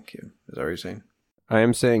happening, Q? Is that what you're saying? I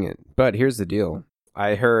am saying it, but here's the deal.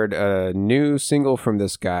 I heard a new single from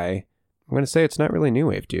this guy. I'm going to say it's not really new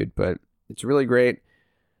wave, dude, but it's really great.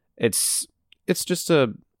 It's just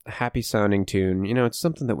a happy sounding tune. It's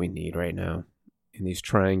something that we need right now in these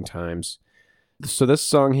trying times. So this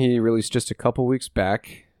song he released just a couple weeks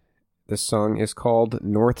back. This song is called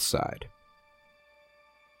North Side.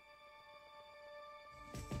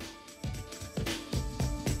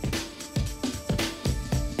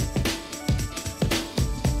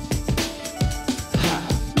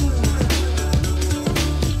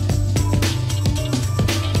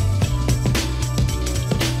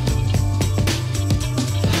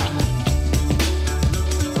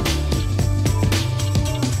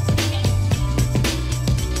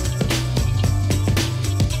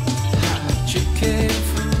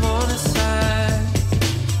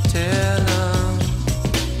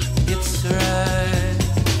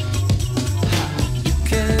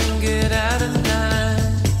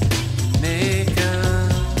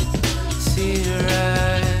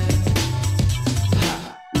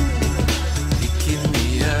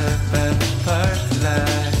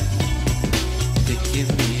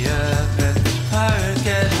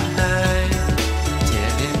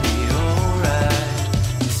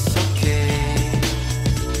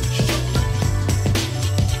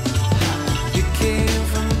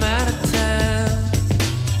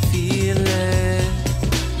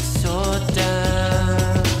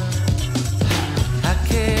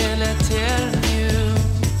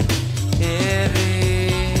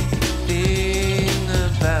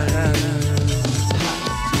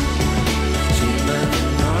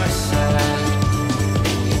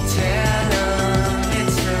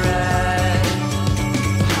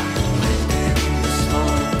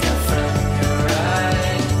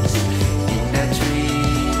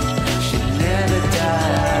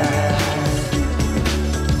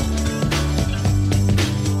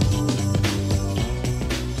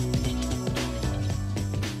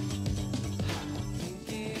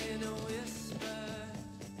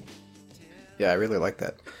 Yeah, I really like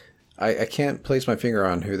that. I can't place my finger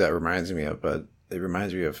on who that reminds me of, but it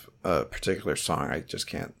reminds me of a particular song. I just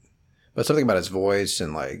can't. But something about his voice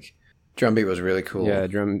and like drum beat was really cool. Yeah,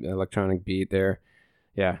 drum electronic beat there.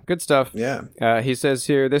 Yeah, good stuff. Yeah. He says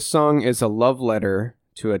here, this song is a love letter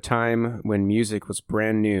to a time when music was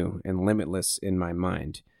brand new and limitless in my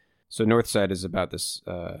mind. So Northside is about this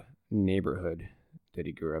neighborhood that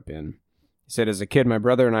he grew up in. He said, as a kid, my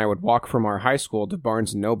brother and I would walk from our high school to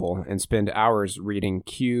Barnes & Noble and spend hours reading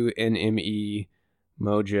Q, NME,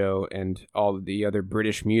 Mojo, and all of the other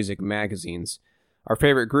British music magazines. Our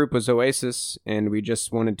favorite group was Oasis, and we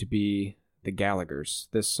just wanted to be the Gallaghers.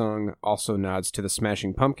 This song also nods to the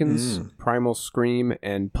Smashing Pumpkins, Primal Scream,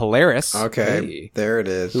 and Polaris. Okay, there it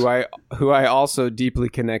is. Who I also deeply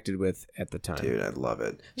connected with at the time. Dude, I love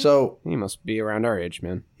it. So he must be around our age,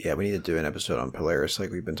 man. Yeah, we need to do an episode on Polaris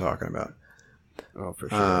like we've been talking about. Oh, for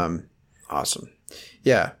sure. Awesome.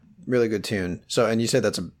 Yeah, really good tune. So, and you said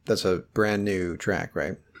that's a brand new track,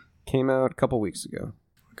 right? Came out a couple weeks ago.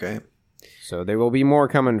 Okay. So there will be more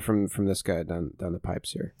coming from this guy down the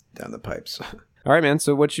pipes here. Down the pipes. All right, man.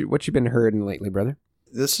 So what you been hearing lately, brother?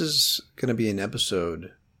 This is going to be an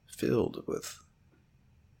episode filled with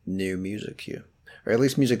new music here, or at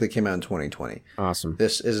least music that came out in 2020. Awesome.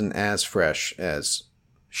 This isn't as fresh as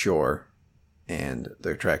Shore and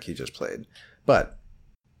the track you just played, but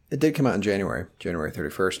it did come out in January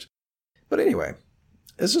 31st. But anyway,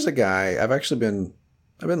 this is a guy I've been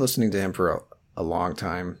listening to him for a long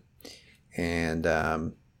time. And,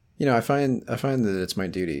 I find that it's my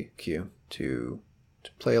duty, Q, to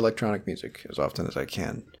play electronic music as often as I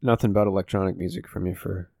can. Nothing but electronic music from you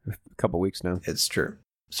for a couple weeks now. It's true.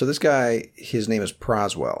 So this guy, his name is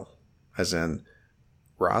Proswell, as in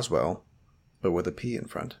Roswell, but with a P in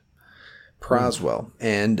front. Proswell.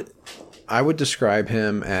 And I would describe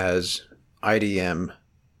him as IDM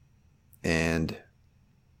and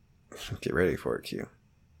get ready for it, Q.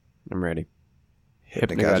 I'm ready.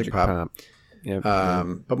 Hypnagogic pop. Yep.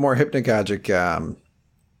 But more hypnagogic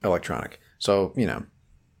electronic. So,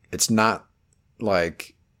 it's not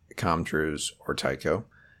like Comtrues or Tycho.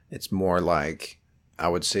 It's more like, I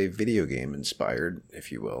would say, video game inspired,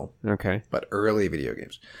 if you will. Okay. But early video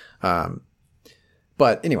games.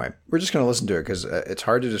 But anyway, we're just going to listen to it because it's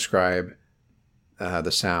hard to describe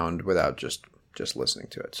the sound without just listening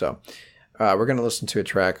to it. So we're going to listen to a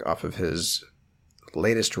track off of his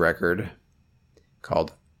latest record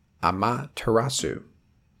called Amaterasu,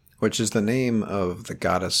 which is the name of the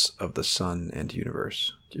goddess of the sun and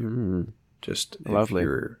universe. Just lovely. If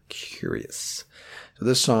you're curious. So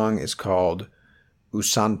this song is called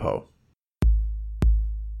Usanpo.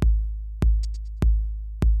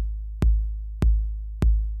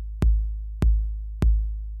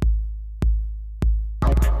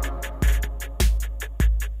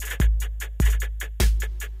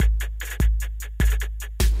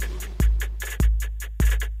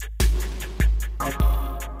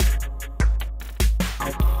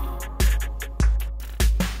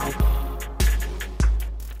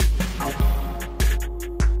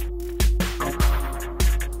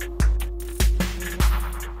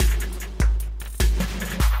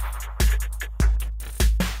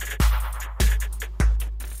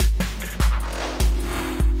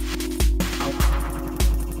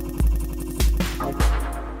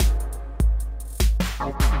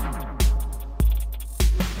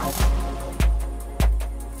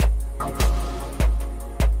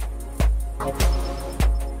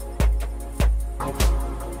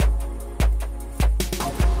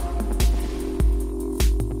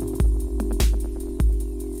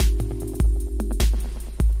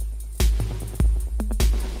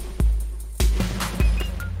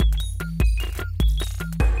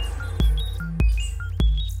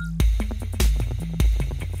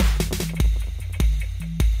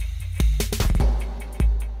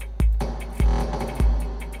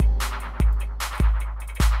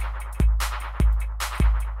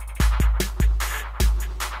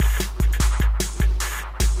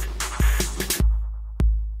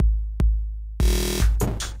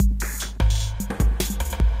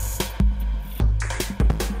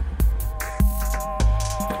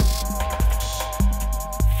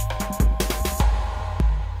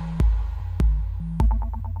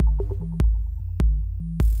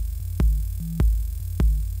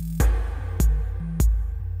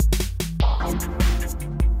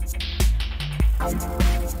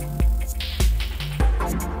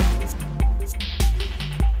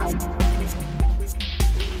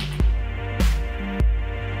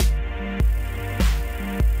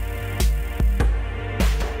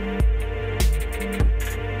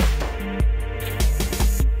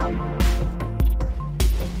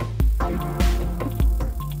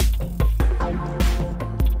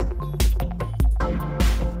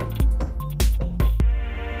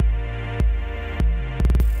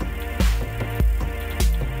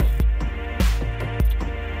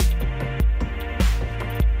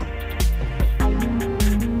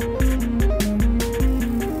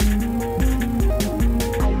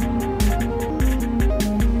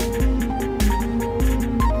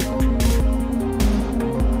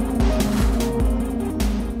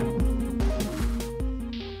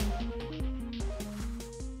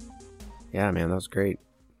 man, that was great.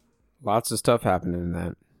 Lots of stuff happening in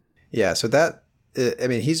that. Yeah, so that, I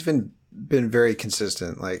mean, he's been very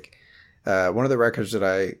consistent. Like, one of the records that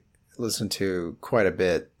I listen to quite a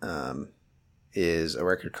bit is a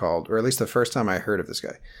record called, or at least the first time I heard of this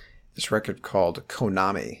record called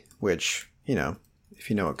Konami, which, you know, if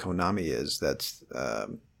you know what Konami is, that's a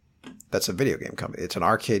video game company. It's an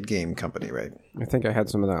arcade game company, right? I think I had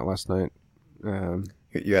some of that last night.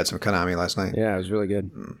 You had some Konami last night? Yeah, it was really good.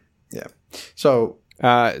 Yeah. So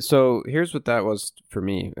here's what that was for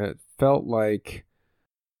me. It felt like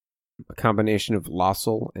a combination of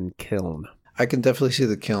Lossel and Kiln. I can definitely see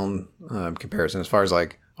the Kiln comparison as far as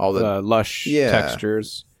like all the lush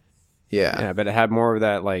textures. Yeah, but it had more of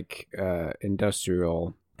that like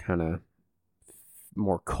industrial kind of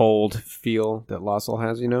more cold feel that Lossel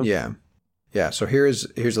has, you know? Yeah. So here's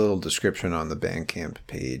a little description on the Bandcamp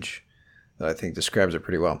page that I think describes it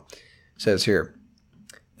pretty well. It says here,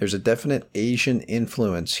 there's a definite Asian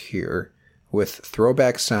influence here, with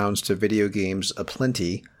throwback sounds to video games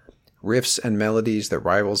aplenty, riffs and melodies that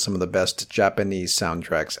rival some of the best Japanese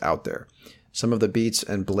soundtracks out there. Some of the beats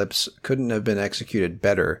and blips couldn't have been executed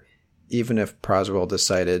better, even if Proswell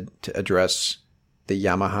decided to address the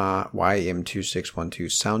Yamaha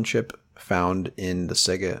YM2612 sound chip found in the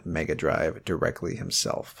Sega Mega Drive directly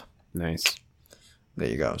himself. Nice. There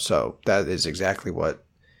you go. So that is exactly what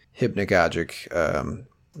hypnagogic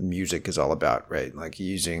music is all about, right? Like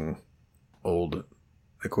using old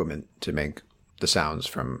equipment to make the sounds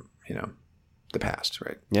from, you know, the past,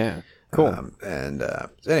 right? Yeah. Cool.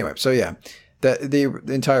 Anyway, so yeah, the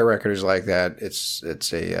entire record is like that. It's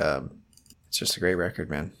just a great record,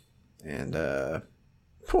 man. And oh,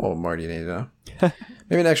 more do you need to know?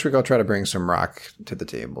 Maybe next week I'll try to bring some rock to the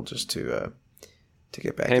table just to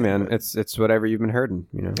get back. Hey man, it's whatever you've been herding,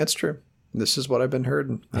 you know. That's true. This is what I've been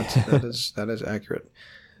herding. That is accurate.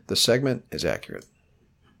 The segment is accurate.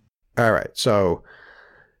 All right, so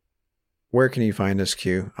where can you find us,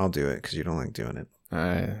 Q? I'll do it because you don't like doing it.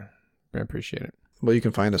 I appreciate it. Well, you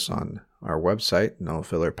can find us on our website,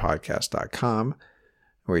 nofillerpodcast.com,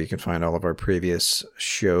 where you can find all of our previous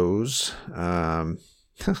shows. I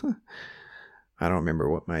don't remember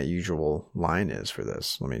what my usual line is for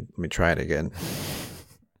this. Let me try it again.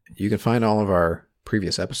 You can find all of our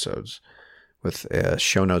previous episodes with a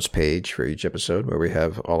show notes page for each episode where we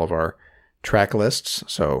have all of our track lists.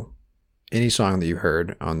 So any song that you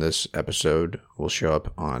heard on this episode will show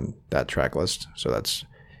up on that track list. So that's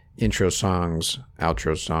intro songs,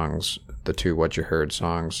 outro songs, the 2 What You Heard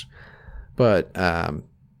songs. But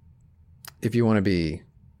if you want to be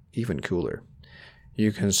even cooler,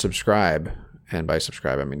 you can subscribe, and by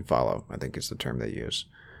subscribe I mean follow, I think is the term they use,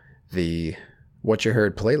 the What You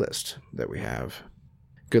Heard playlist that we have.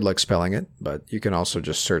 Good luck spelling it, but you can also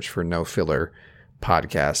just search for No Filler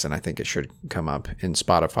Podcast, and I think it should come up in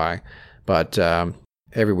Spotify. But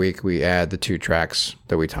every week we add the 2 tracks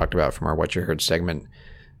that we talked about from our What You Heard segment.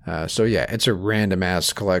 So yeah, it's a random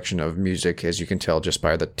ass collection of music, as you can tell just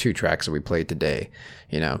by the 2 tracks that we played today,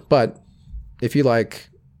 you know. But if you like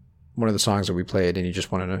one of the songs that we played and you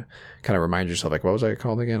just wanted to kind of remind yourself, like, what was I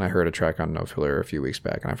called again? I heard a track on No Filler a few weeks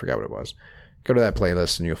back and I forgot what it was. Go to that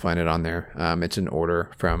playlist and you'll find it on there. It's in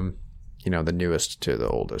order from, you know, the newest to the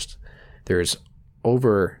oldest. There's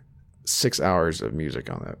over 6 hours of music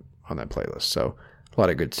on that playlist. So a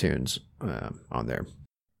lot of good tunes on there.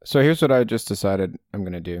 So here's what I just decided I'm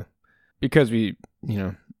going to do. Because we, you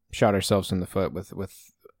know, shot ourselves in the foot with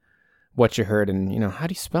What You Heard and, you know, how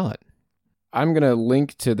do you spell it? I'm going to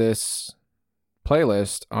link to this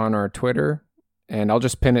playlist on our Twitter, and I'll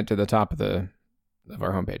just pin it to the top of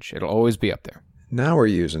our homepage. It'll always be up there. Now we're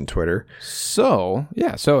using Twitter. So,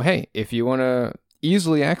 yeah. So, hey, if you want to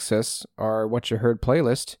easily access our What You Heard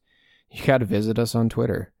playlist, you got to visit us on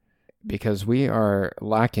Twitter, because we are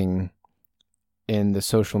lacking in the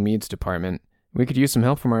social medias department. We could use some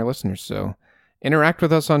help from our listeners. So interact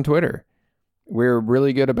with us on Twitter. We're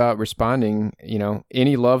really good about responding. You know,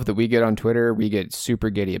 any love that we get on Twitter, we get super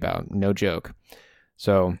giddy about. No joke.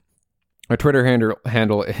 So our Twitter handle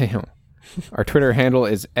our Twitter handle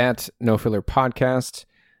is at NoFillerPodcast.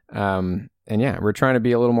 And yeah, we're trying to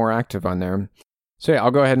be a little more active on there. So yeah,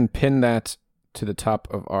 I'll go ahead and pin that to the top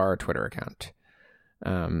of our Twitter account.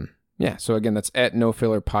 Yeah, so again, that's at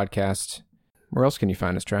NoFillerPodcast. Where else can you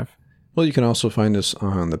find us, Trav? Well, you can also find us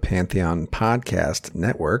on the Pantheon Podcast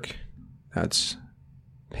Network. That's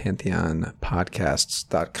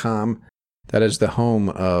pantheonpodcasts.com. That is the home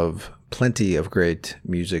of plenty of great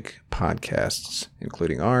music podcasts,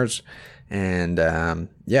 including ours. And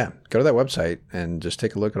yeah, go to that website and just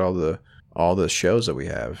take a look at all the shows that we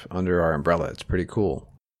have under our umbrella. It's pretty cool.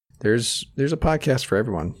 There's a podcast for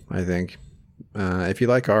everyone, I think. If you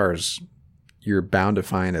like ours, you're bound to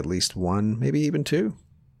find at least one, maybe even two,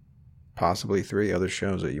 possibly three other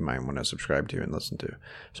shows that you might want to subscribe to and listen to.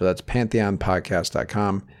 So that's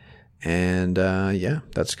pantheonpodcast.com. And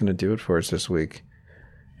that's going to do it for us this week.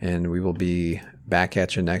 And we will be back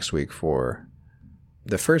at you next week for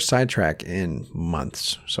the first sidetrack in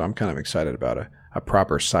months. So I'm kind of excited about a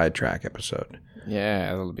proper sidetrack episode.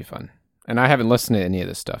 Yeah, it'll be fun. And I haven't listened to any of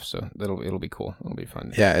this stuff, so it'll be cool. It'll be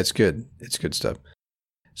fun. Yeah, it's good. It's good stuff.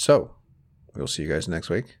 So we'll see you guys next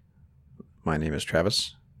week. My name is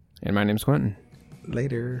Travis. And my name's Quentin.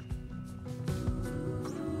 Later.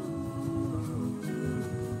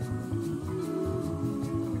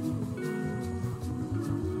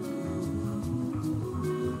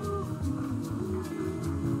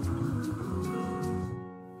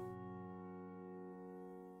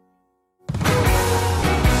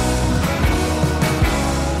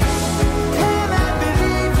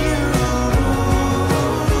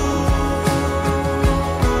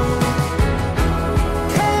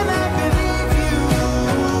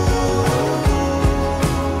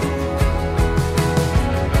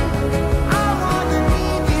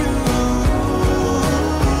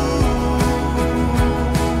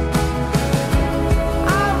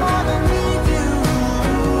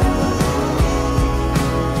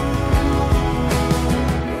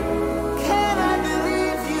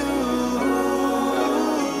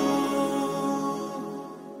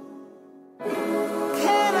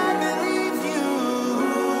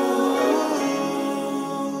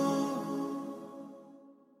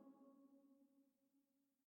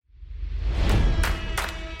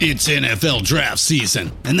 It's NFL draft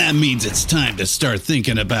season, and that means it's time to start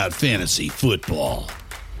thinking about fantasy football.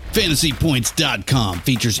 FantasyPoints.com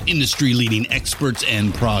features industry-leading experts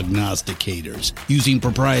and prognosticators using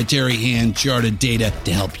proprietary hand-charted data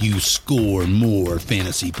to help you score more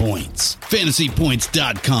fantasy points.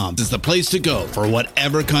 FantasyPoints.com is the place to go for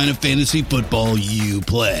whatever kind of fantasy football you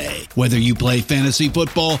play. Whether you play fantasy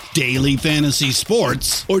football, daily fantasy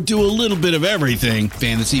sports, or do a little bit of everything,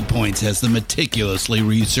 Fantasy Points has the meticulously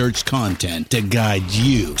researched content to guide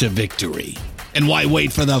you to victory. And why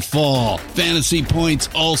wait for the fall? Fantasy Points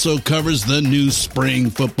also covers the new spring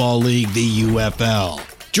football league, the UFL.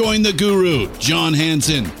 Join the guru, John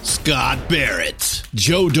Hansen, Scott Barrett,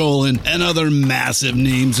 Joe Dolan, and other massive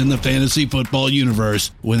names in the fantasy football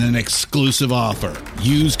universe with an exclusive offer.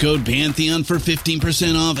 Use code Pantheon for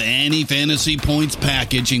 15% off any Fantasy Points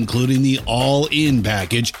package, including the all-in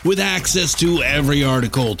package, with access to every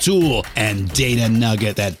article, tool, and data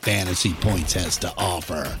nugget that Fantasy Points has to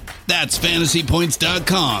offer. That's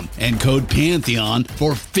FantasyPoints.com and code Pantheon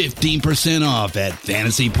for 15% off at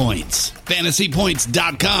Fantasy Points.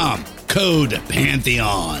 FantasyPoints.com, code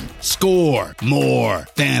Pantheon. Score more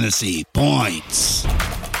fantasy points.